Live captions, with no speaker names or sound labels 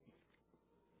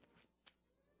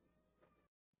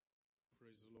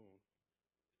Praise the Lord.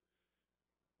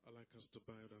 I'd like us to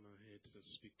bow down our heads and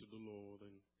speak to the Lord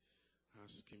and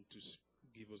ask Him to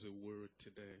give us a word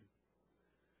today.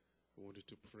 I wanted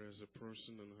to pray as a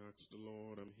person and ask the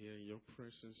Lord, I'm here in your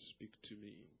presence, speak to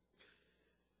me.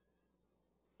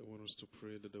 I want us to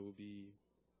pray that there will be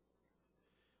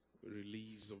a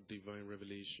release of divine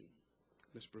revelation.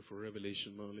 Let's pray for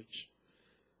revelation knowledge.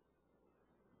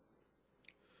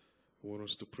 I want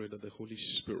us to pray that the Holy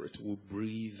Spirit will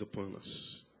breathe upon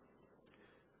us.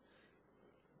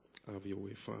 Have your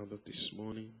way, Father, this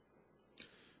morning.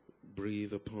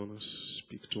 Breathe upon us.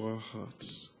 Speak to our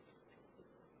hearts.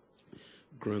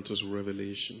 Grant us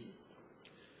revelation.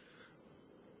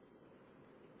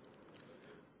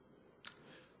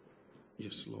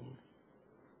 Yes, Lord.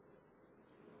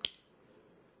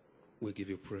 We give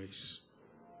you praise.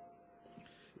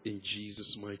 In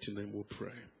Jesus' mighty name we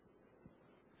pray.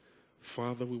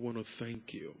 Father, we want to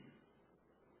thank you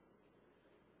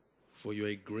for you are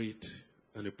a great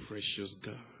and a precious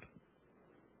God.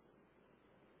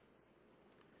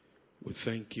 We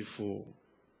thank you for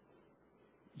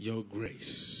your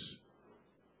grace.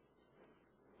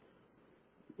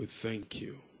 We thank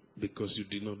you because you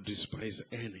did not despise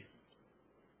any.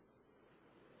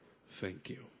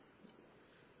 Thank you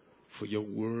for your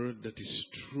word that is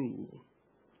true.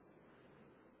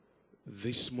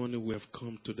 This morning we have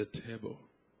come to the table.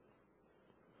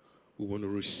 We want to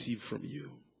receive from you.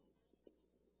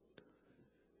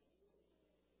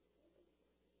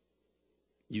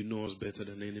 You know us better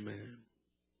than any man.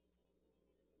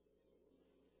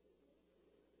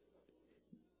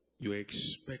 You are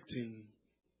expecting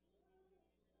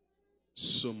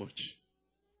so much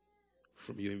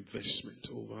from your investment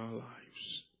over our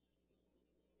lives.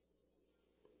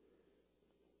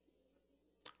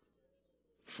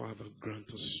 Father,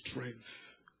 grant us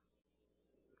strength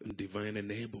and divine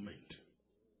enablement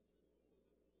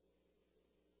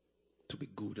to be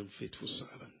good and faithful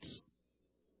servants.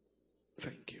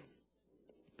 Thank you.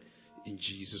 In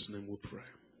Jesus' name we pray.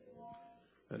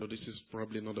 I know this is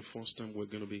probably not the first time we're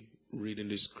going to be reading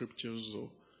the scriptures or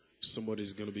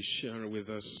somebody's going to be sharing with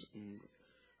us.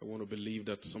 I want to believe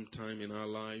that sometime in our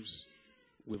lives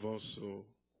we've also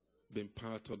been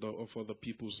part of other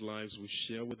people's lives. We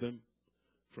share with them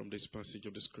from this passage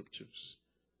of the scriptures.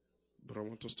 But I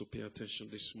want us to pay attention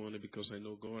this morning because I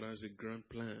know God has a grand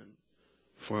plan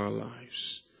for our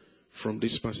lives. From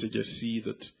this passage I see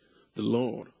that the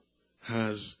Lord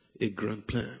has a grand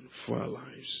plan for our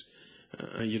lives.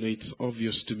 And it's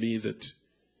obvious to me that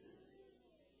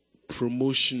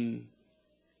promotion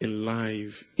in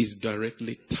life is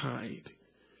directly tied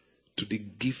to the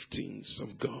giftings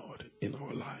of God in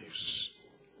our lives.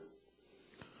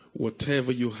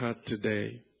 Whatever you had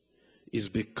today is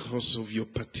because of your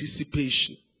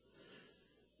participation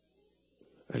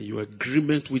and your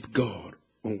agreement with God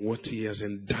on what He has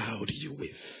endowed you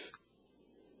with.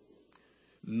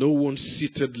 No one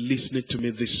seated listening to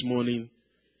me this morning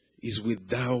is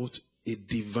without a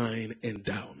divine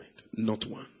endowment. Not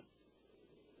one.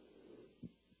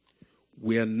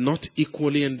 We are not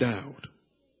equally endowed,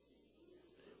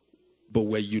 but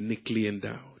we're uniquely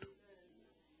endowed.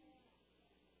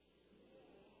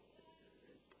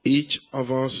 Each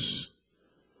of us,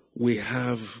 we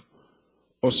have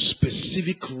a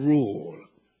specific role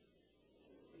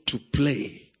to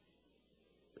play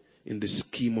in the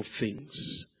scheme of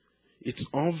things. It's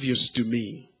obvious to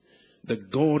me that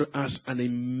God has an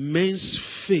immense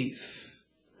faith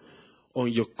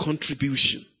on your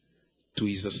contribution to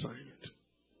His assignment.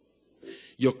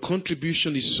 Your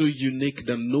contribution is so unique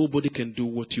that nobody can do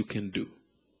what you can do.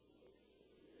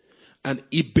 And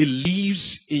He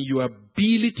believes in your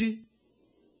ability.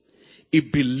 He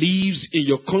believes in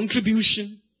your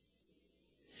contribution.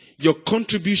 Your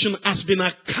contribution has been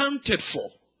accounted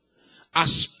for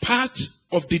as part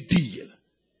of the deal.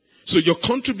 So your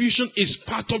contribution is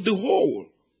part of the whole.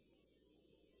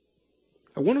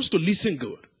 I want us to listen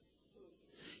good.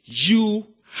 You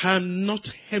are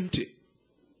not empty.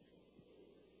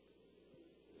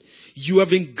 You have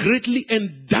been greatly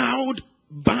endowed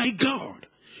by God.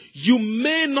 You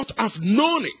may not have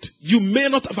known it. You may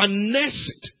not have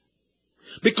harnessed it.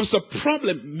 Because the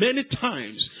problem many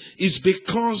times is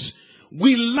because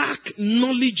we lack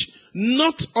knowledge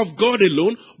not of God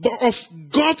alone, but of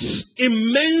God's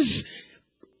immense,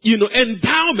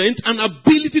 endowment and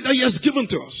ability that He has given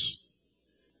to us.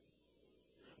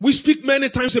 We speak many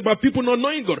times about people not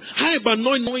knowing God. How about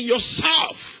not knowing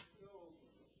yourself?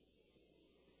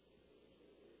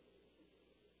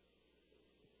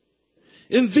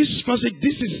 In this passage,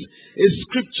 this is a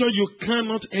scripture you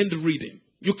cannot end reading.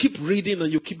 You keep reading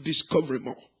and you keep discovering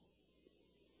more.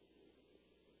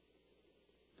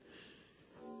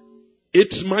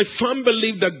 It's my firm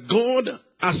belief that God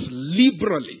has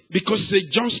liberally, because He's a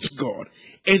just God,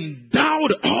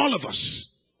 endowed all of us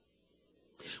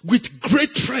with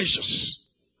great treasures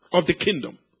of the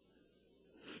kingdom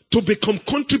to become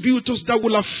contributors that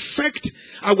will affect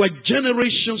our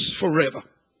generations forever.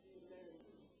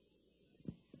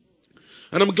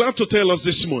 And I'm glad to tell us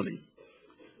this morning,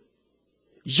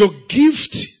 your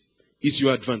gift is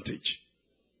your advantage.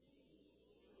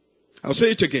 I'll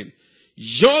say it again.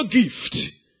 Your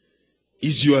gift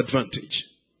is your advantage.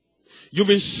 You've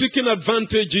been seeking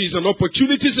advantages and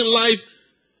opportunities in life.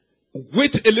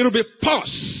 Wait a little bit,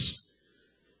 pause,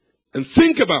 and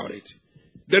think about it.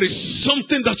 There is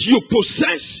something that you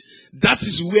possess. That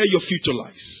is where your future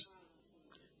lies.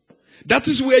 That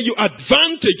is where your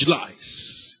advantage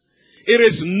lies. It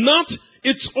is not,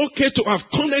 it's okay to have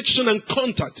connection and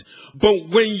contact. But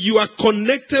when you are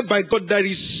connected by God, there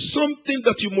is something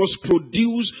that you must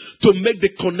produce to make the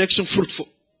connection fruitful.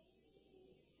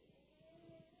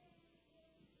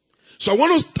 So I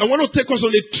want to take us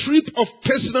on a trip of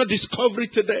personal discovery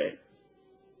today.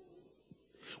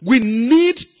 We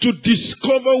need to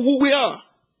discover who we are.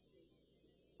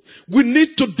 We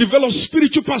need to develop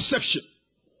spiritual perception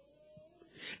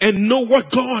and know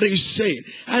what God is saying.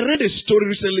 I read a story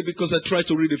recently because I tried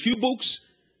to read a few books.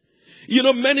 You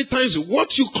know, many times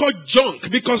what you call junk,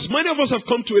 because many of us have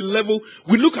come to a level,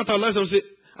 we look at our lives and say,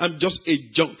 I'm just a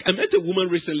junk. I met a woman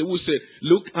recently who said,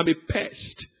 look, I'm a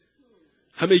pest.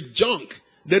 I'm a junk.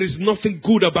 There is nothing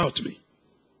good about me.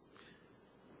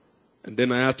 And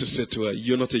then I had to say to her,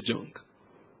 you're not a junk.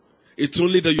 It's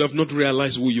only that you have not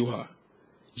realized who you are.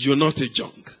 You're not a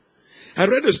junk. I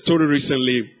read a story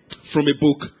recently from a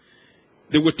book.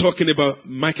 They were talking about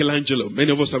Michelangelo.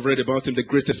 Many of us have read about him,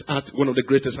 one of the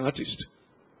greatest artists.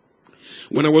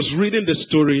 When I was reading the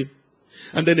story,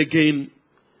 and then again,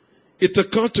 it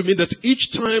occurred to me that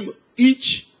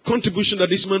each contribution that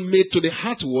this man made to the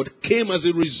art world came as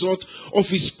a result of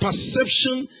his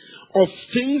perception of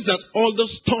things that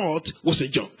others thought was a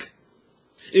junk.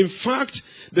 In fact,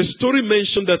 the story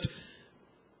mentioned that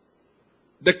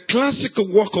the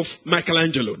classical work of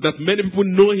Michelangelo that many people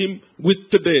know him with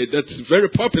today, that's very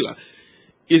popular,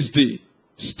 is the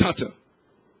Statue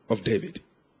of David.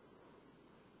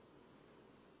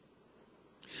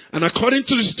 And according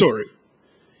to the story,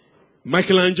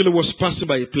 Michelangelo was passing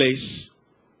by a place.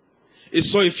 He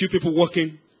saw a few people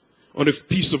walking on a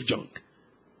piece of junk.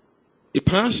 He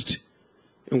passed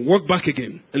and walked back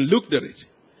again and looked at it.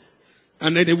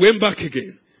 And then they went back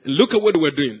again and look at what they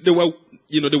were doing. They were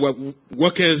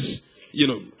workers,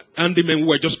 handymen who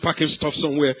were just packing stuff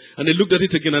somewhere. And they looked at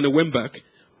it again and they went back.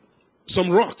 Some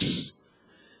rocks.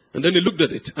 And then they looked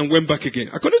at it and went back again.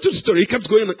 According to the story, he kept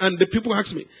going and the people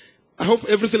asked me, I hope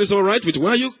everything is all right with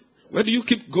you. Why do you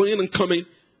keep going and coming?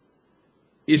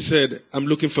 He said, I'm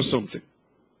looking for something.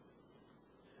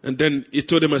 And then he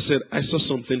told them, I said, I saw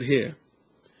something here.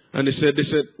 And they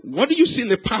said, what do you see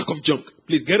in a park of junk?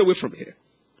 Please get away from here.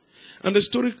 And the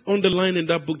story underlined in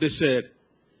that book, they said,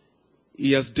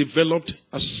 he has developed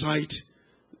a sight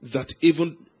that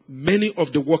even many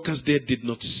of the workers there did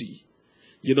not see.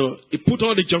 He put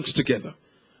all the junks together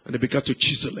and they began to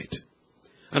chisel it.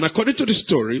 And according to the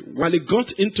story, while he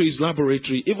got into his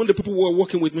laboratory, even the people who were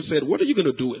working with me said, what are you going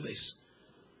to do with this?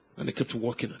 And he kept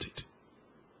working at it.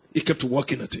 He kept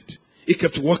working at it. He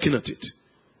kept working at it.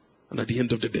 And at the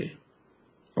end of the day,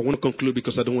 I want to conclude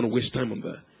because I don't want to waste time on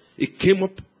that. He came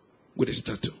up with a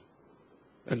statue.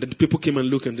 And then the people came and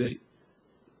looked and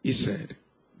he said,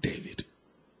 David.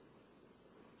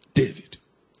 David.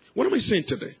 What am I saying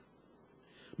today?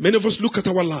 Many of us look at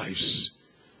our lives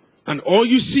and all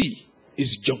you see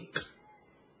is junk.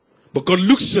 But God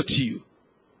looks at you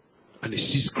and He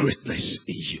sees greatness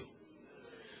in you.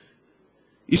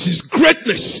 He sees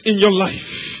greatness in your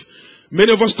life.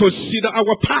 Many of us consider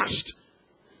our past,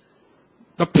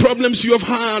 the problems you have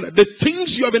had, the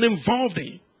things you have been involved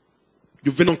in.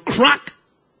 You've been on crack.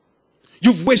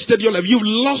 You've wasted your life. You've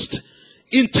lost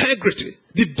integrity,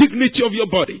 the dignity of your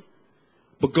body.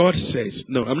 But God says,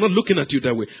 no, I'm not looking at you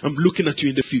that way. I'm looking at you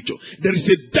in the future. There is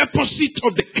a deposit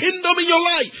of the kingdom in your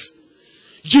life.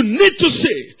 You need to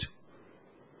see it.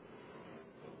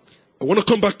 I want to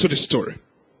come back to the story.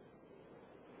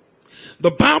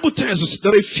 The Bible tells us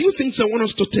there are a few things I want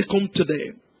us to take home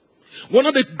today. One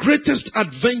of the greatest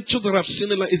adventures that I've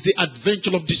seen in life is the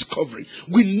adventure of discovery.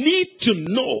 We need to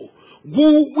know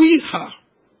who we are.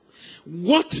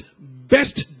 What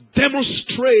best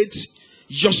demonstrates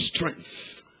your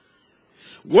strength?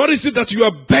 What is it that you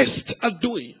are best at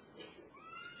doing?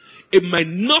 It might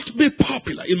not be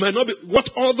popular. It might not be what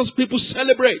others people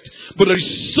celebrate. But there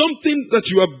is something that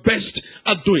you are best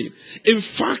at doing. In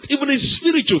fact, even in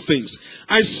spiritual things,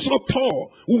 I saw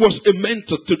Paul, who was a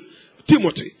mentor to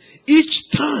Timothy. Each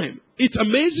time, it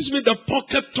amazes me that Paul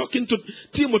kept talking to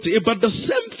Timothy about the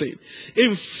same thing.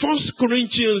 In 1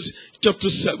 Corinthians chapter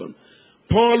 7,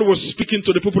 Paul was speaking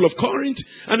to the people of Corinth,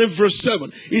 and in verse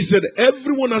 7, he said,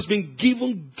 everyone has been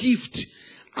given gift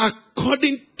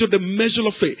according to the measure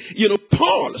of faith. You know,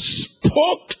 Paul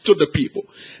spoke to the people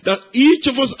that each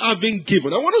of us have been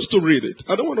given. I want us to read it.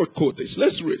 I don't want to quote this.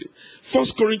 Let's read it. 1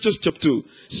 Corinthians chapter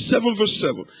 7, verse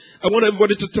 7. I want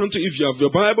everybody to turn to, if you have your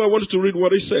Bible, I want you to read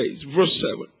what it says. Verse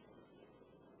 7.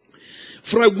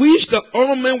 For I wish that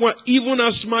all men were even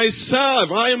as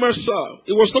myself. I am myself.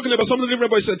 He was talking about something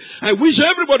different, but he said, I wish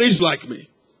everybody is like me.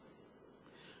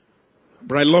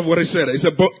 But I love what he said. He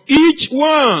said, but each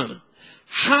one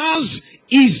has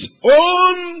his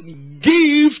own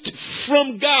gift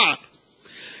from God.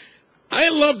 I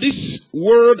love this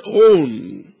word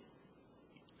own.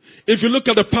 If you look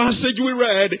at the passage we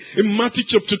read in Matthew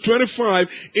chapter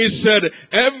 25, it said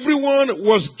everyone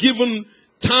was given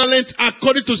talent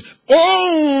according to his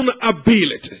own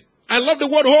ability. I love the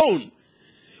word own.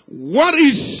 What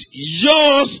is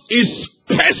yours is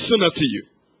personal to you.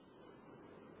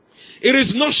 It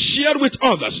is not shared with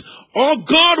others. All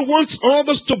God wants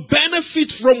others to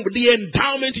benefit from the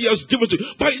endowment he has given to you.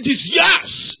 But it is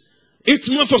yours. It's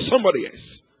not for somebody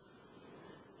else.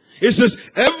 It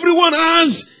says everyone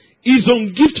has his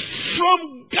own gift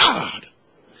from God.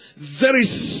 There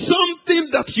is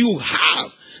something that you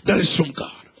have that is from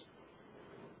God.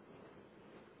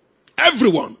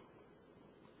 Everyone.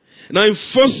 Now in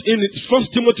First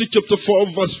Timothy chapter 4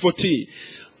 verse 14,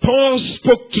 Paul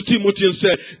spoke to Timothy and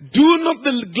said, do not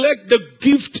neglect the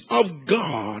gift of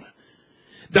God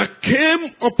that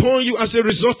came upon you as a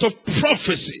result of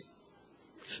prophecy.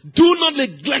 Do not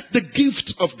neglect the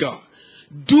gift of God.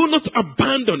 Do not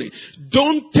abandon it.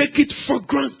 Don't take it for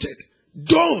granted.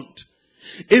 Don't.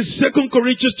 In 2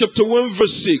 Corinthians chapter 1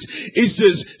 verse 6, it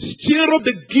says, stir up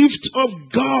the gift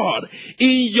of God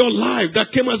in your life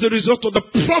that came as a result of the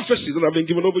prophecy that have been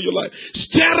given over your life.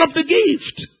 Stir up the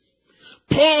gift.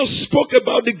 Paul spoke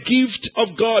about the gift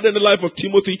of God in the life of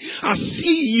Timothy as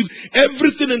if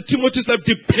everything in Timothy's life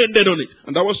depended on it.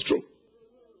 And that was true.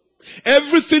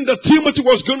 Everything that Timothy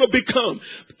was going to become.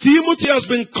 Timothy has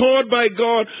been called by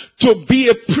God to be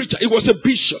a preacher. He was a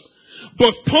bishop.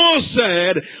 But Paul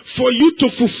said, for you to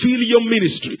fulfill your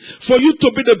ministry, for you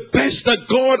to be the best that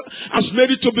God has made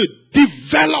you to be,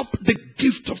 develop the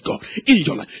gift of God in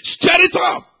your life. Stir it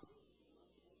up.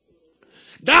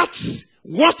 That's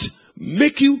what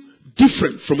makes you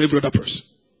different from every other person.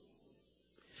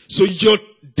 So your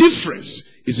difference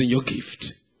is in your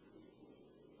gift.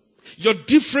 Your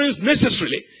difference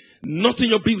necessarily, not in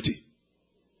your beauty.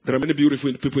 There are many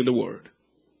beautiful people in the world.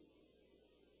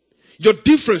 Your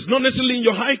difference, not necessarily in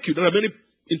your IQ. There are many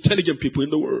intelligent people in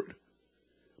the world.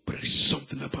 But there is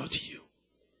something about you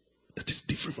that is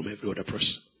different from every other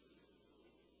person.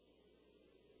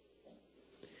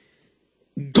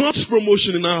 God's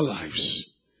promotion in our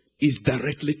lives is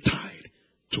directly tied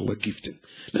to our gifting.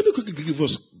 Let me quickly give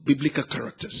us biblical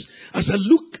characters. As I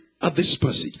look at this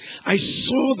passage, I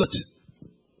saw that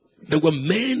there were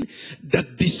men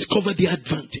that discovered the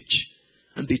advantage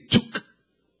and they took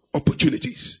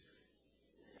opportunities.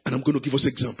 And I'm going to give us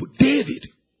an example. David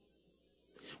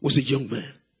was a young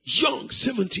man, young,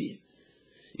 17.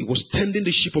 He was tending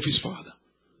the sheep of his father.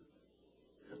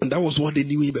 And that was what they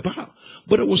knew him about.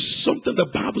 But there was something the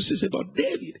Bible says about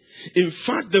David. In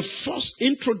fact, the first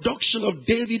introduction of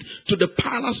David to the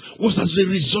palace was as a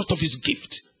result of his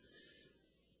gift.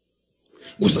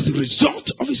 Was as a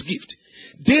result of his gift.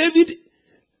 David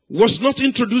was not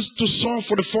introduced to Saul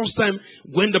for the first time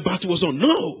when the battle was on.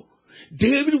 No.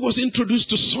 David was introduced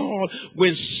to Saul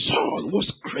when Saul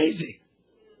was crazy.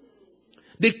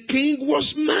 The king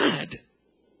was mad.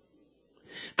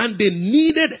 And they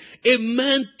needed a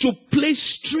man to play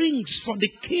strings for the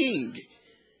king.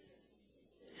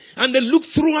 And they looked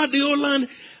throughout the whole land,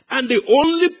 and the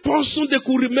only person they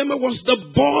could remember was the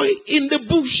boy in the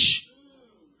bush.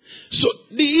 So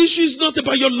the issue is not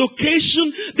about your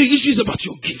location, the issue is about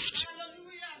your gift.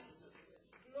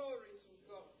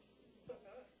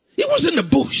 He was in the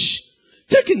bush,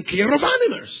 taking care of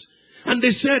animals. And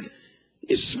they said,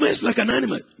 he smells like an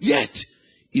animal, yet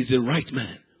he's the right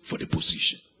man for the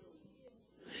position.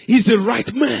 He's the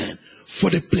right man for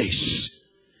the place.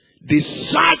 They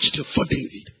searched for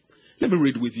David. Let me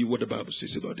read with you what the Bible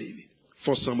says about David.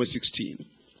 1 Samuel 16.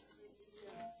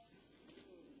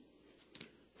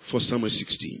 1 Samuel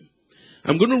 16.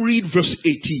 I'm going to read verse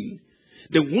 18.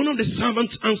 Then one of the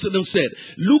servants answered and said,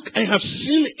 look, I have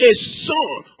seen a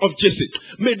son of Jesse.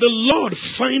 May the Lord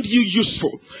find you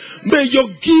useful. May your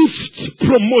gift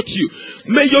promote you.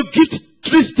 May your gift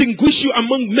distinguish you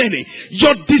among many.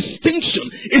 Your distinction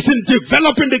is in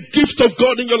developing the gift of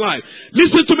God in your life.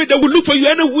 Listen to me, they will look for you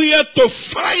anywhere to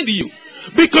find you.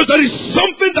 Because there is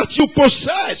something that you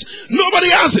possess. Nobody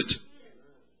has it.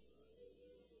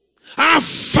 I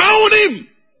found him.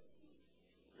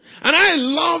 And I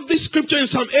love this scripture in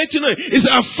Psalm 89. It says,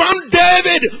 I found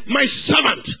David, my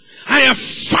servant. I have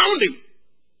found him.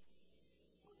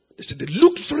 They said, they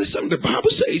looked for a son. The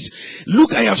Bible says,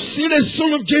 look, I have seen a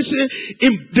son of Jesse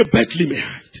in the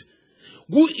Bethlehemite,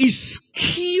 who is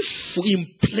skillful in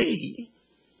play,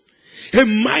 a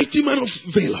mighty man of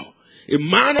valor, a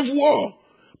man of war,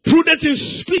 prudent in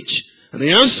speech, and a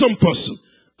handsome person,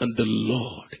 and the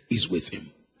Lord is with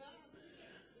him.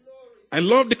 I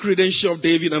love the credential of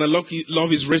David and I love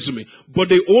his resume. But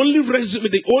the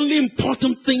only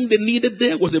important thing they needed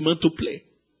there was a man to play.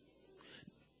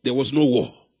 There was no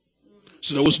war.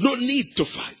 So there was no need to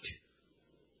fight.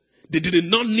 They did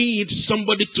not need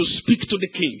somebody to speak to the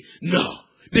king. No.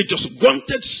 They just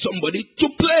wanted somebody to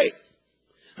play.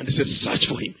 And they said, search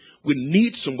for him. We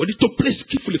need somebody to play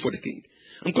skillfully for the king.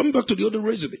 I'm coming back to the other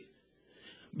resume.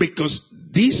 Because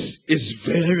this is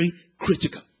very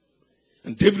critical.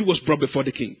 And David was brought before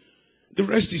the king. The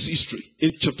rest is history.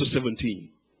 In chapter 17,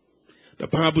 the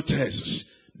Bible tells us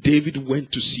David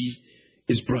went to see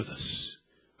his brothers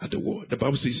at the war. The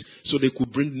Bible says so they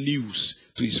could bring news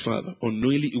to his father.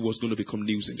 Unknowingly, it was going to become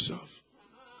news himself.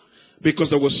 Because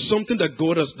there was something that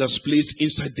God has placed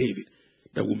inside David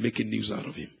that will make a news out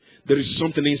of him. There is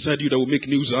something inside you that will make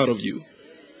news out of you.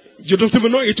 You don't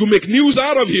even know it will make news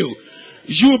out of you.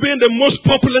 You will be in the most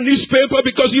popular newspaper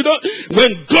because you don't.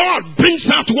 When God brings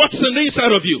out what's the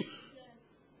inside of you.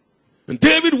 And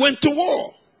David went to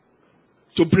war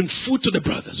to bring food to the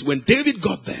brothers. When David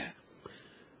got there,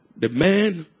 the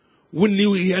man who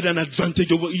knew he had an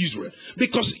advantage over Israel.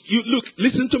 Because you look,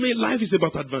 listen to me, life is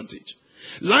about advantage.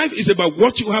 Life is about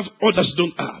what you have others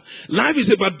don't have. Life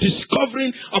is about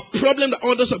discovering a problem that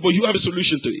others have, but you have a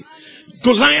solution to it.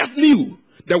 Goliath knew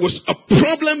there was a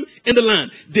problem in the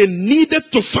land. They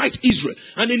needed to fight Israel.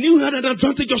 And he knew he had an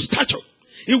advantage of stature.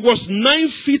 He was 9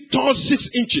 feet tall, 6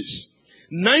 inches.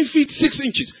 9 feet, 6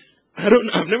 inches.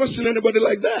 I've never seen anybody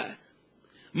like that.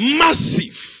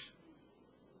 Massive.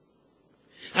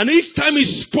 And each time he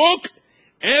spoke,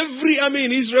 every army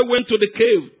in Israel went to the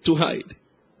cave to hide.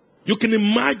 You can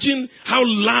imagine how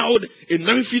loud a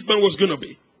 9 feet man was going to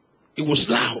be. It was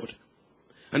loud.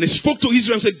 And he spoke to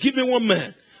Israel and said, give me one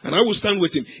man and I will stand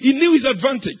with him. He knew his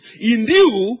advantage. He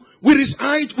knew with his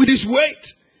height, with his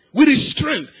weight, with his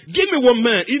strength. Give me one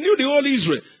man. He knew the whole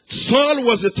Israel. Saul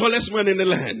was the tallest man in the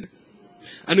land.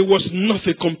 And it was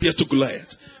nothing compared to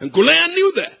Goliath. And Goliath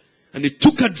knew that. And he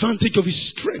took advantage of his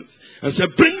strength and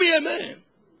said, bring me a man.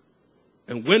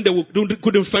 And when they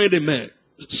couldn't find a man,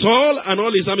 Saul and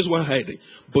all his armies were hiding.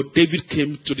 But David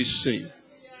came to the scene.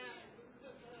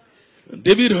 And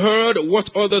David heard what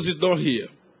others did not hear.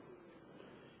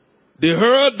 They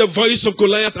heard the voice of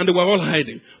Goliath and they were all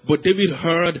hiding. But David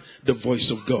heard the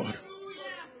voice of God.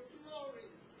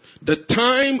 The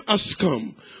time has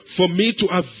come for me to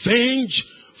avenge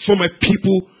for my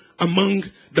people among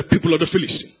the people of the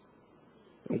Philistines.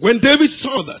 When David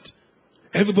saw that,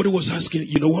 everybody was asking,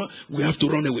 you know what? We have to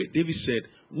run away. David said,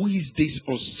 who is this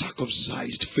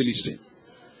uncircumcised Philistine?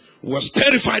 Was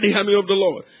terrified the army of the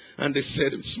Lord. And they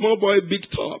said, small boy, big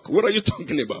talk. What are you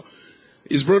talking about?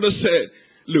 His brother said,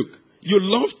 look, you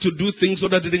love to do things that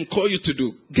they didn't call you to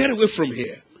do. Get away from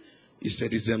here. He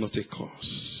said, is there not a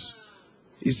cause?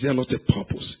 Is there not a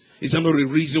purpose? Is there not a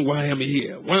reason why I'm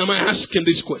here? Why am I asking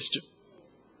this question?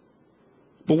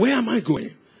 But where am I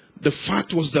going? The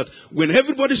fact was that when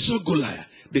everybody saw Goliath,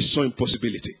 they saw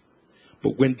impossibility.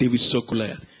 But when David saw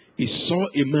Goliath, he saw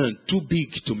a man too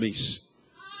big to miss.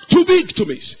 Too big to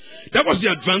miss. That was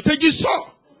the advantage he saw.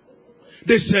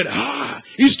 They said,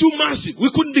 he's too massive.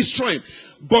 We couldn't destroy him.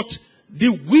 But the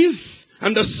width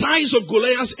and the size of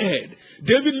Goliath's head,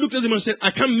 David looked at him and said, I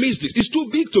can't miss this. It's too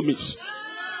big to miss.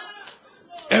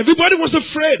 Everybody was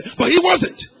afraid, but he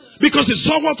wasn't. Because he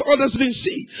saw what others didn't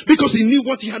see. Because he knew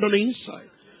what he had on the inside.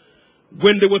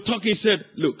 When they were talking, he said,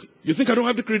 look, you think I don't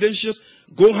have the credentials?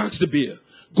 Go ask the bear.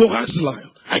 Go ask the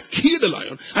lion. I killed the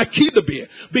lion. I killed the bear.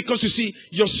 Because you see,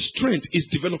 your strength is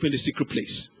developed in the secret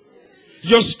place.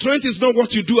 Your strength is not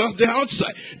what you do at the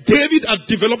outside. David had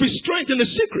developed his strength in the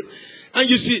secret. And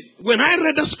you see, when I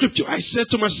read that scripture, I said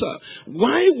to myself,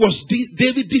 why was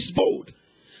David this bold?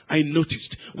 I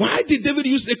noticed. Why did David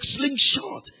use a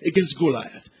slingshot against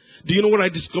Goliath? Do you know what I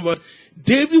discovered?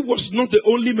 David was not the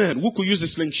only man who could use a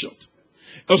slingshot.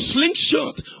 A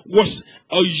slingshot was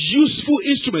a useful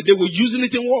instrument. They were using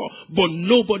it in war, but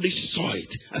nobody saw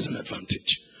it as an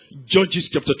advantage. Judges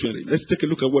chapter 20. Let's take a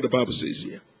look at what the Bible says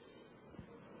here.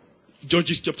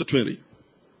 Judges chapter 20.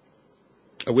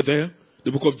 Are we there?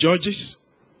 The book of Judges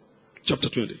chapter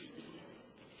 20.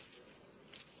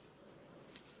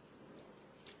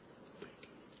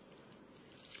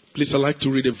 Please, I'd like to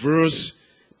read a verse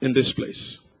in this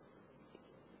place.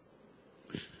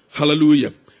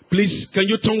 Hallelujah. Please, can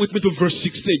you turn with me to verse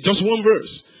 16? Just one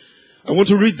verse. I want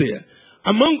to read there.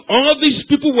 Among all these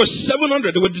people were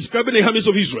 700. They were describing the armies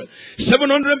of Israel.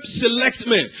 700 select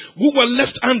men who were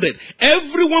left-handed.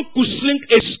 Everyone could sling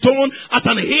a stone at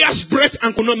an hair's breadth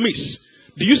and could not miss.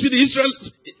 Do you see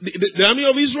the army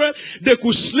of Israel? They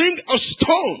could sling a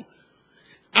stone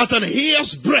at an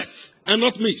hair's breadth and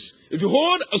not miss. If you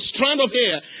hold a strand of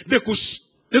hair, they could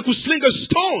sling a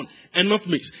stone and not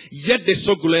miss. Yet they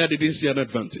saw Goliath, they didn't see an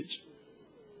advantage.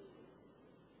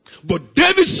 But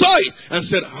David saw it and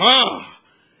said,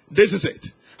 this is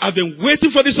it. I've been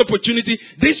waiting for this opportunity.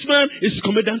 This man is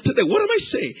coming down today. What am I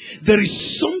saying? There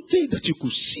is something that you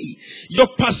could see. Your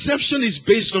perception is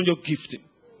based on your gifting.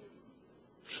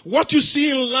 What you see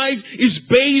in life is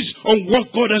based on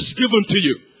what God has given to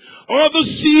you.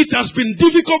 Others see it has been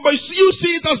difficult, but you see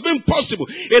it has been possible.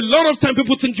 A lot of time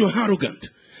people think you're arrogant.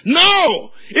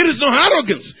 No, it is not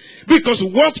arrogance. Because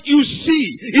what you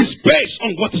see is based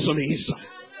on what is on the inside.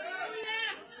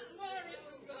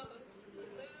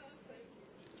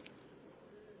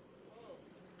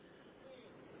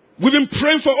 We've been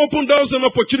praying for open doors and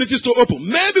opportunities to open.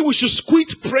 Maybe we should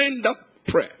quit praying that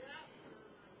prayer.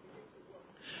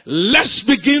 Let's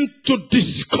begin to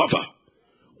discover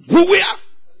who we are.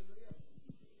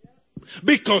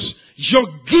 Because your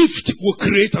gift will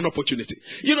create an opportunity.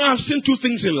 You know, I've seen two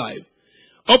things in life.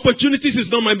 Opportunities is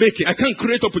not my making. I can't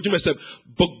create opportunities myself.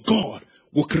 But God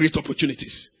will create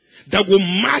opportunities that will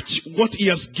match what He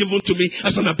has given to me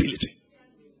as an ability.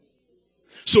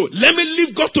 So let me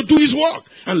leave God to do His work.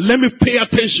 And let me pay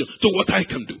attention to what I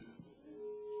can do.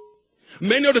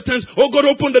 Many of the times, God,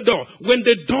 open the door. When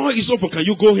the door is open, can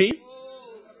you go in?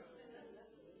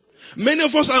 Many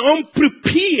of us are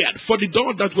unprepared for the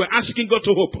door that we're asking God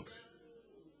to open.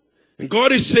 And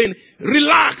God is saying,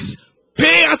 relax,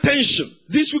 pay attention.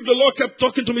 This week the Lord kept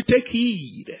talking to me, take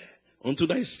heed unto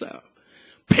thyself.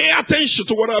 Pay attention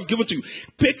to what I've given to you.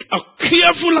 Pay a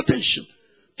careful attention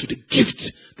to the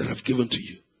gift that I've given to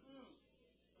you.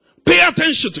 Pay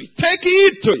attention to it. Take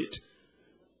heed to it.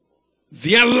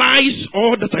 There lies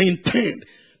all that I intend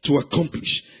to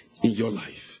accomplish in your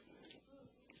life.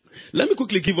 Let me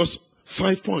quickly give us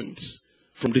 5 points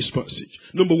from this passage.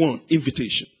 Number 1,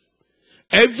 invitation.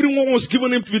 Everyone was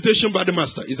given an invitation by the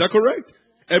master. Is that correct?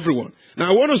 Everyone.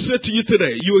 Now I want to say to you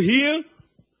today, you're here.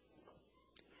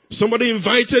 Somebody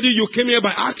invited you. You came here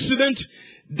by accident.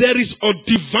 There is a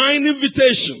divine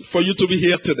invitation for you to be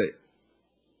here today.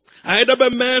 Either by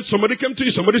man, somebody came to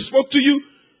you, somebody spoke to you.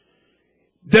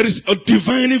 There is a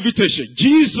divine invitation.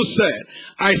 Jesus said,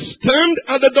 I stand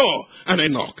at the door and I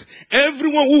knock.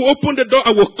 Everyone who opened the door,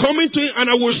 I will come into him and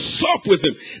I will sup with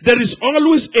him. There is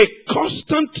always a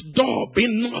constant door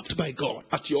being knocked by God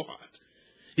at your heart.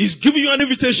 He's giving you an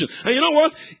invitation. And you know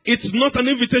what? It's not an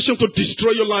invitation to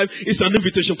destroy your life. It's an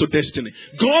invitation to destiny.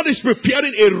 God is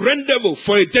preparing a rendezvous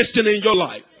for a destiny in your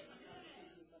life.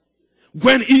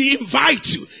 When He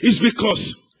invites you, it's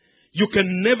because you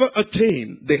can never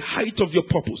attain the height of your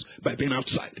purpose by being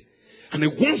outside. And He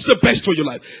wants the best for your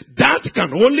life. That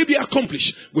can only be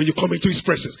accomplished when you come into His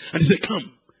presence. And He said,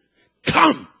 come.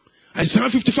 Come. Isaiah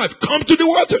 55. Come to the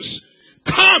waters.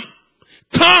 Come.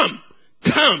 Come.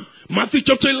 Come. Matthew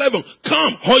chapter 11.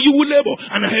 Come, all you will labor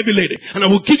and are heavy laden, and I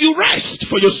will give you rest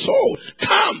for your soul.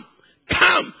 Come.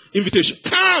 Come. Invitation.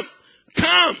 Come.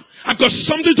 Come. I've got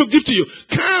something to give to you.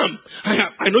 Come.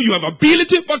 I know you have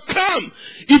ability, but come.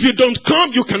 If you don't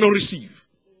come, you cannot receive.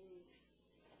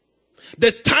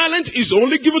 The talent is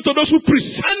only given to those who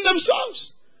present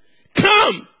themselves.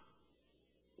 Come.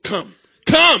 Come.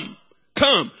 Come.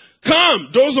 Come. Come.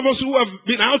 Those of us who have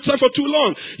been outside for too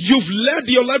long, you've led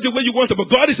your life the way you want it, but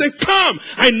God is saying, come.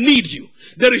 I need you.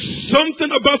 There is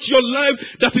something about your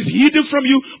life that is hidden from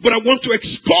you, but I want to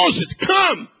expose it.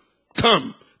 Come.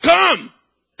 Come. Come.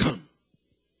 Come.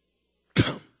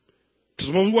 Come. To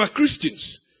some who are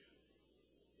Christians,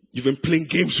 you've been playing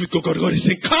games with God. God is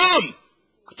saying, come.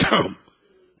 Come.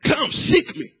 Come.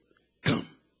 Seek me. Come.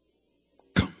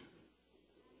 Come.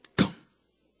 Come.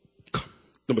 Come.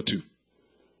 Number 2.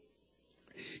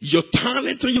 Your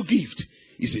talent and your gift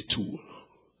is a tool.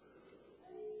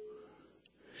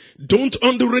 Don't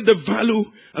underrate the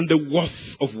value and the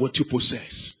worth of what you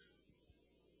possess.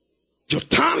 Your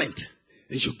talent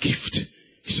and your gift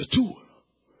is a tool.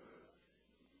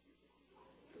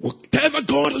 Whatever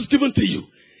God has given to you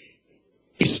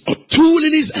is a tool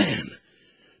in his hand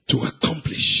to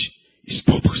accomplish his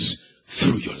purpose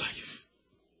through your life.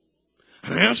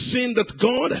 And I have seen that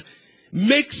God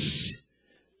makes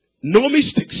no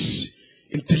mistakes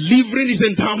in delivering his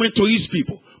endowment to his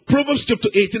people. Proverbs chapter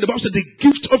 18, the Bible said the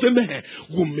gift of a man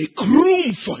will make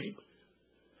room for him.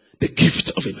 The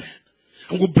gift of a man.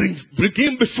 And will bring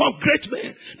him before great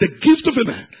men. The gift of a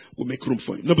man will make room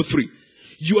for him. Number 3,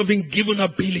 you have been given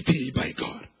ability by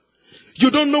God. You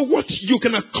don't know what you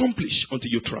can accomplish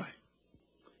until you try.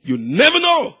 You never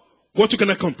know what you can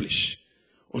accomplish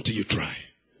until you try.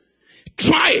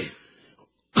 Try.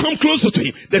 Come closer to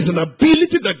him. There's an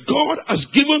ability that God has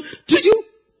given to you.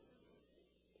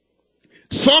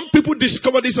 Some people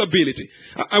discover this ability.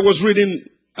 I was reading,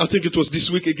 I think it was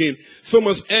this week again,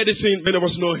 Thomas Edison, many of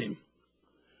us know him.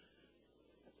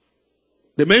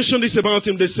 They mentioned this about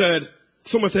him. They said,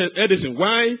 Thomas Edison,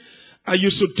 why are you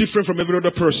so different from every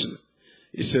other person?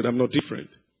 He said, I'm not different.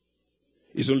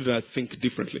 It's only that I think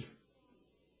differently.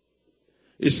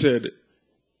 He said,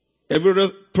 every other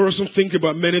person think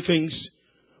about many things,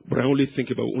 but I only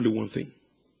think about only one thing.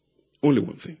 Only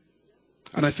one thing.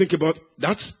 And I think about,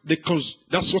 that's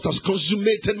what has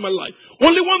consummated my life.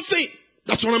 Only one thing.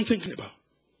 That's what I'm thinking about.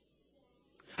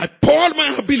 I poured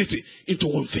my ability into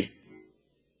one thing.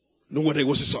 No wonder it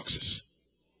was a success.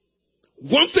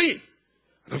 One thing.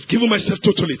 And I've given myself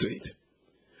totally to it.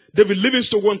 David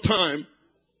Livingstone one time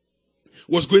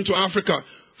was going to Africa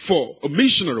for a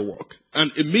missionary work.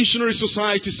 And a missionary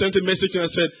society sent a message and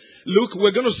said, look,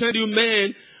 we're going to send you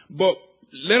men, but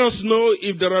let us know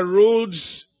if there are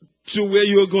roads to where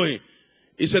you are going.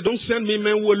 He said, don't send me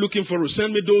men who are looking for roads.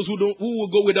 Send me those who will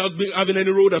go without having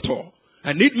any road at all.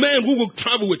 I need men who will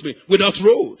travel with me without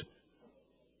road.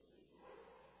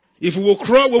 If we will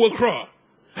crawl, we will crawl.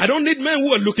 I don't need men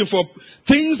who are looking for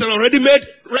things that are already made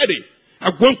ready.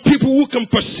 I want people who can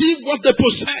perceive what they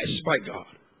possess by God.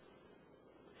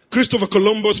 Christopher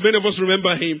Columbus, many of us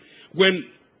remember him when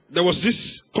there was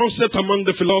this concept among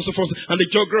the philosophers and the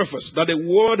geographers that the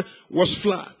world was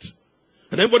flat.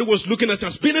 And everybody was looking at it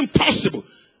as being impossible.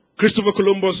 Christopher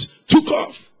Columbus took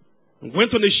off and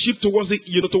went on a ship towards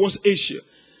Asia.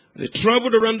 And he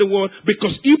traveled around the world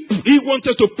because he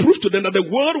wanted to prove to them that the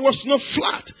world was not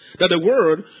flat, that the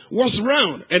world was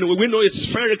round. And we know it's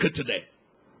spherical today.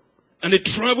 And they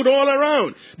traveled all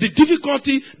around. The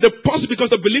difficulty, because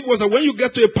the belief was that when you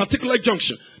get to a particular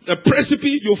junction, the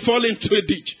precipice, you fall into a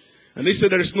ditch. And they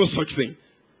said there is no such thing.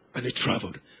 And they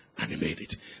traveled and they made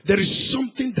it. There is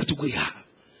something that we have.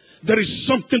 There is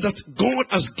something that God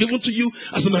has given to you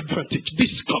as an advantage.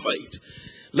 Discover it.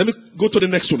 Let me go to the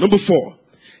next one. Number 4.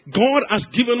 God has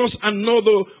given us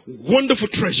another wonderful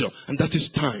treasure, and that is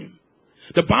time.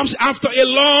 The Bible says after a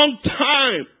long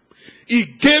time, he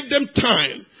gave them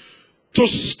time to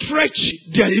stretch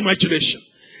their imagination.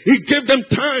 He gave them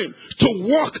time to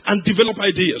walk and develop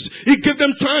ideas. He gave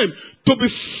them time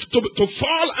to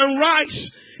fall and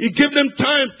rise. He gave them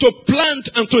time to plant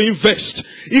and to invest.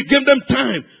 He gave them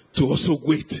time to also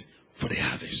wait for the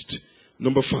harvest.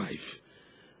 Number 5.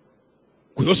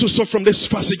 We also saw from this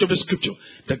passage of the scripture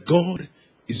that God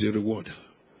is a rewarder.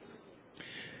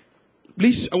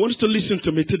 Please, I want you to listen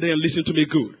to me today and listen to me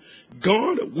good.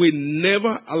 God will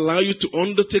never allow you to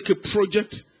undertake a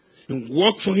project and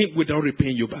work for him without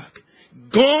repaying you back.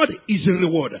 God is a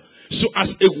rewarder. So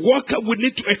as a worker, we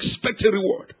need to expect a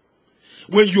reward.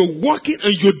 When you're working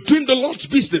and you're doing the Lord's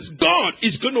business, God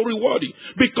is going to reward you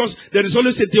because there is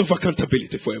always a day of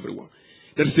accountability for everyone.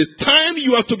 There is a time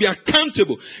you have to be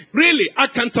accountable. Really,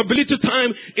 accountability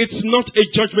time, it's not a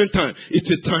judgment time.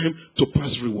 It's a time to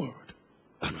pass reward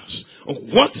on us. On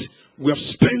what we have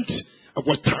spent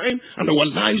our time and our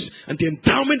lives and the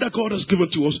endowment that God has given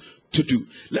to us to do.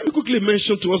 Let me quickly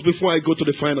mention to us before I go to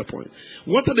the final point.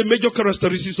 What are the major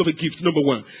characteristics of a gift? Number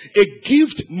 1, a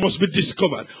gift must be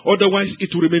discovered. Otherwise,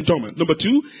 it will remain dormant. Number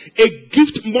 2, a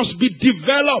gift must be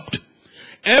developed.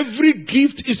 Every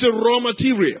gift is a raw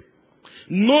material.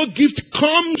 No gift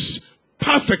comes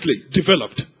perfectly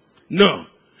developed. No.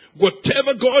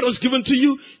 Whatever God has given to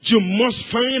you, you must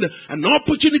find an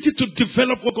opportunity to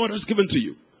develop what God has given to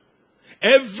you.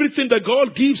 Everything that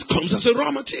God gives comes as a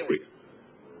raw material.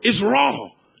 It's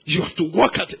raw. You have to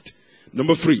work at it.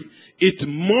 Number 3, it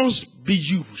must be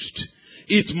used.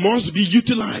 It must be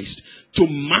utilized to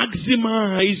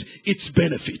maximize its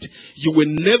benefit. You will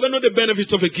never know the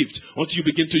benefits of a gift until you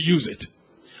begin to use it.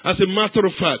 As a matter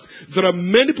of fact, there are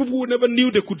many people who never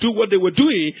knew they could do what they were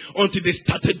doing until they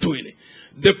started doing it.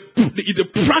 The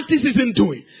practice isn't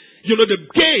doing. The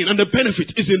gain and the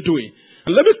benefit isn't doing.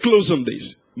 And let me close on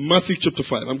this. Matthew chapter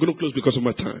 5. I'm going to close because of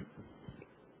my time.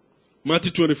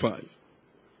 Matthew 25.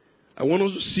 I want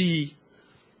us to see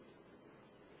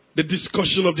the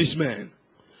discussion of this man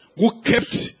who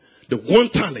kept the one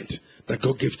talent that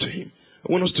God gave to him.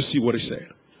 I want us to see what he said.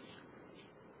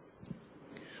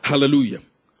 Hallelujah.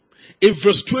 In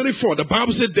verse 24, the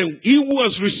Bible said, then he who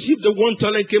has received the one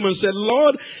talent came and said,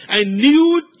 Lord, I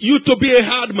knew you to be a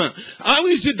hard man. How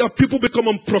is it that people become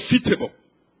unprofitable?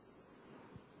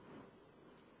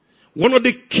 One of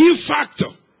the key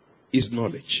factors is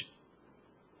knowledge.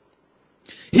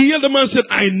 Here the man said,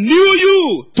 I knew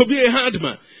you to be a hard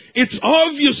man. It's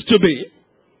obvious to me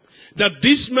that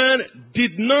this man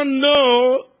did not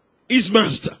know his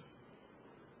master.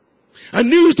 I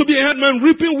knew you to be a hard man,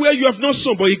 reaping where you have not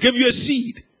sown, but he gave you a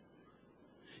seed.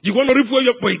 You want to reap where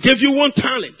but he gave you one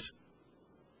talent.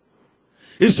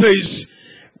 It says,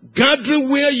 gathering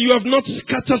where you have not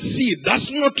scattered seed. That's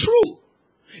not true.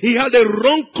 He had a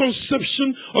wrong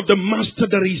conception of the master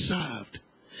that he served.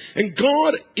 And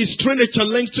God is trying to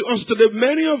challenge to us today.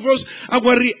 Many of us,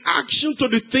 our reaction to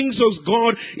the things of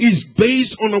God is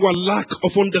based on our lack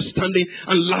of understanding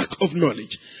and lack of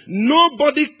knowledge.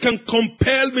 Nobody can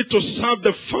compel me to serve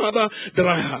the Father that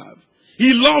I have.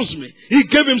 He loves me. He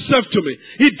gave himself to me.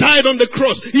 He died on the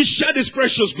cross. He shed his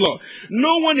precious blood.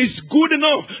 No one is good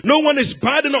enough. No one is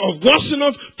bad enough or worse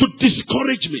enough to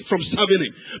discourage me from serving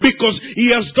him. Because he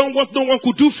has done what no one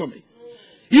could do for me.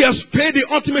 He has paid the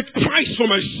ultimate price for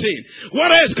my sin.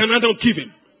 What else can I not give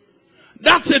him?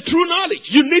 That's a true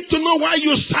knowledge. You need to know why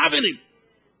you're serving him.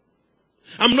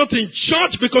 I'm not in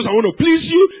church because I want to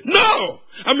please you. No.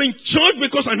 I'm in church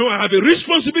because I know I have a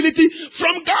responsibility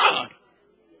from God.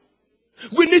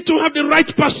 We need to have the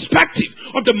right perspective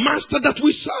of the master that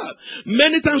we serve.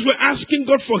 Many times we're asking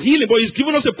God for healing, but he's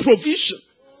given us a provision.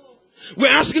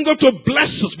 We're asking God to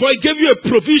bless us, but he gave you a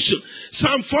provision.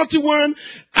 Psalm 41,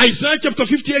 Isaiah chapter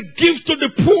 58, give to the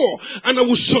poor and I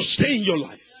will sustain your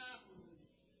life.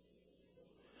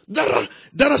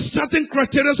 There are certain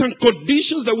criteria and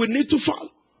conditions that we need to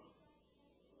follow.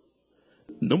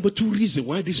 Number two reason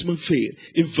why this man failed.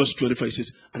 In verse 25 it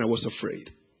says, and I was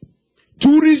afraid.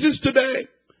 Two reasons today.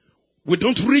 We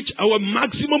don't reach our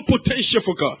maximum potential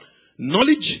for God.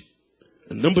 Knowledge.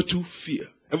 And number two, fear.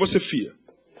 Ever say fear?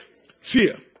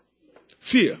 Fear.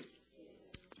 Fear.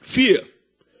 Fear.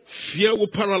 Fear will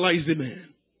paralyze the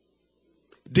man.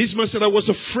 This man said, I was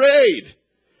afraid.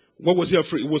 What was he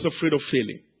afraid? He was afraid of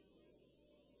failing.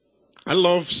 I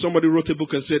love somebody wrote a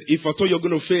book and said, if I thought you're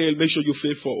going to fail, make sure you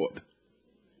fail forward.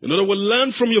 In other words,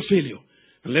 learn from your failure.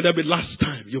 And let that be last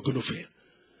time you're going to fail.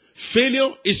 Failure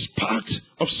is part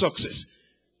of success.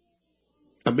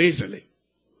 Amazingly.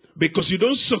 Because you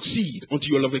don't succeed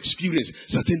until you have experienced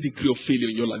a certain degree of failure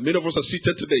in your life. Many of us are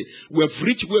seated today. We have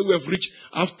reached where we have reached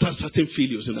after certain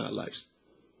failures in our lives.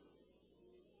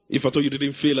 If I thought you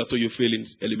didn't fail, I thought you failed in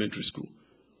elementary school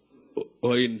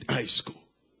or in high school.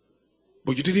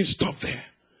 But you didn't stop there.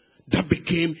 That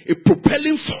became a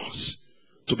propelling force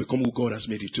to become who God has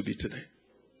made you to be today.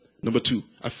 Number two,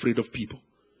 afraid of people.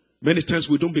 Many times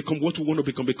we don't become what we want to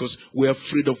become because we're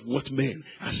afraid of what men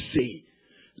are saying.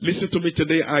 Listen to me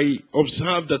today. I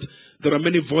observe that there are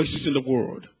many voices in the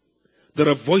world. There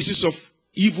are voices of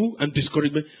evil and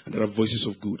discouragement, and there are voices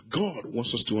of good. God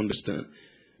wants us to understand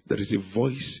there is a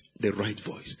voice, the right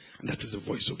voice, and that is the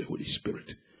voice of the Holy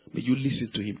Spirit. May you listen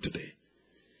to him today.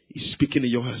 He's speaking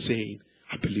in your heart saying,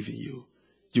 I believe in you.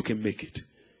 You can make it.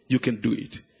 You can do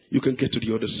it. You can get to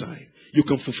the other side. You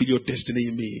can fulfill your destiny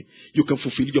in me. You can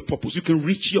fulfill your purpose. You can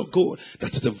reach your goal.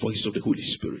 That is the voice of the Holy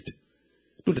Spirit.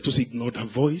 Don't let us ignore that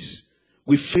voice.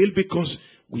 We fail because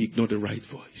we ignore the right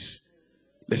voice.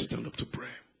 Let's stand up to pray.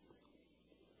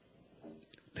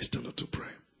 Let's stand up to pray.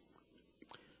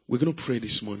 We're going to pray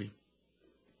this morning.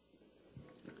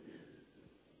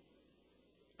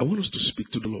 I want us to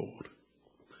speak to the Lord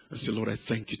and say, Lord, I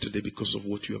thank you today because of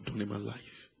what you have done in my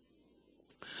life.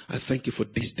 I thank you for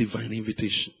this divine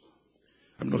invitation.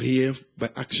 I'm not here by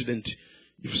accident.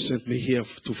 You've sent me here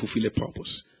to fulfill a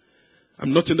purpose.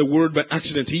 I'm not in the world by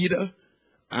accident either.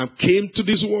 I came to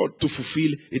this world to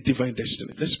fulfill a divine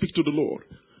destiny. Let's speak to the Lord.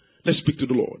 Let's speak to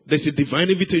the Lord. There's a divine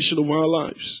invitation of our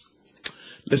lives.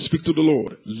 Let's speak to the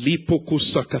Lord.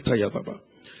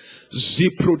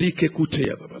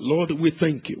 Lord, we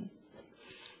thank you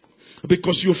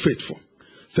because you're faithful.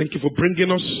 Thank you for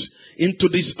bringing us into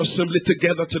this assembly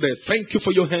together today. Thank you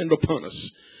for your hand upon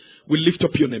us. We lift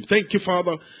up your name. Thank you,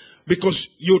 Father, because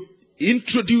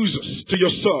introduce us to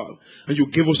yourself, and you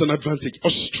give us an advantage, a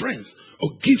strength, a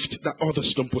gift that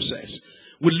others don't possess.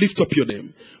 We lift up your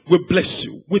name. We bless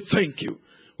you. We thank you.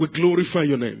 We glorify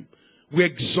your name. We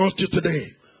exalt you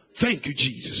today. Thank you,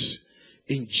 Jesus.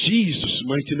 In Jesus'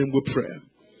 mighty name we pray.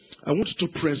 I want you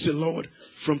to pray and say, Lord,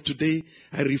 from today,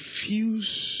 I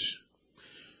refuse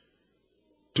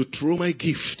to throw my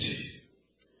gift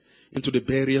into the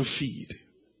burial field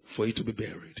for it to be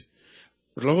buried.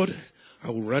 Lord, I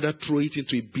would rather throw it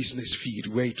into a business field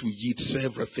where it will yield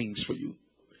several things for you.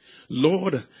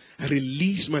 Lord, I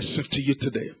release myself to you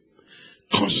today.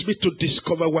 Cause me to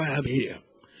discover why I'm here.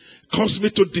 Cause me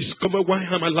to discover why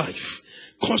I'm alive.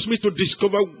 Cause me to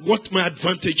discover what my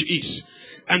advantage is.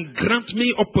 And grant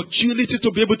me opportunity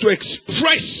to be able to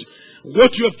express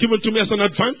what you have given to me as an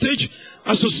advantage,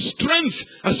 as a strength,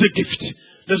 as a gift.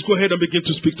 Let's go ahead and begin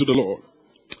to speak to the Lord.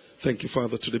 Thank you,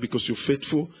 Father, today because you're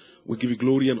faithful. We give you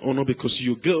glory and honor because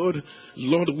you're good.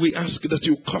 Lord, we ask that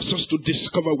you cause us to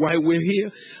discover why we're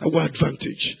here, our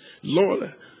advantage.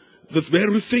 Lord, the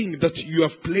very thing that you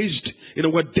have placed in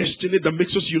our destiny that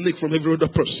makes us unique from every other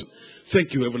person.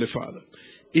 Thank you, Heavenly Father.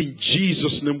 In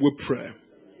Jesus' name we pray.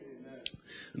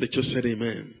 And they just said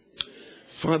amen.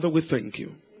 Father, we thank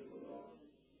you.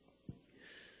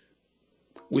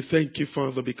 We thank you,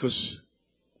 Father, because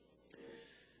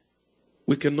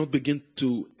we cannot begin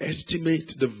to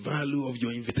estimate the value of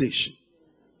your invitation.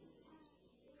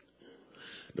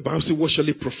 The Bible says, what shall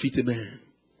it profit a man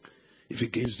if he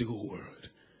gains the whole world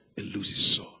and loses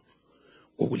his soul?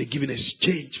 What will he give in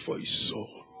exchange for his soul?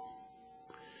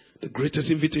 The greatest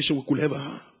invitation we could ever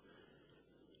have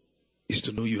is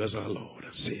to know you as our Lord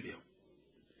and Savior.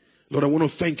 Lord, I want to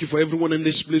thank you for everyone in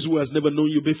this place who has never known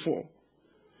you before.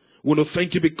 We want to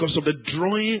thank you because of the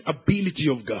drawing ability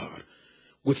of God.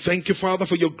 We thank you, Father,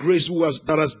 for your grace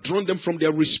that has drawn them from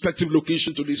their respective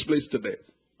location to this place today.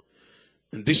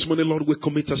 And this morning, Lord, we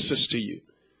commit ourselves to you.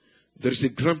 There is a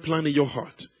grand plan in your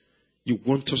heart. You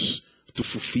want us to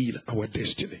fulfill our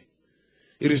destiny.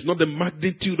 It is not the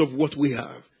magnitude of what we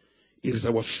have. It is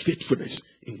our faithfulness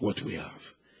in what we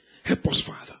have. Help us,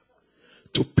 Father,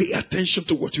 to pay attention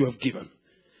to what you have given.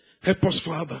 Help us,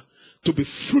 Father, to be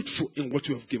fruitful in what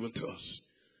you have given to us.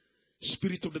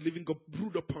 Spirit of the living God,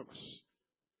 brood upon us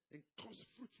and cause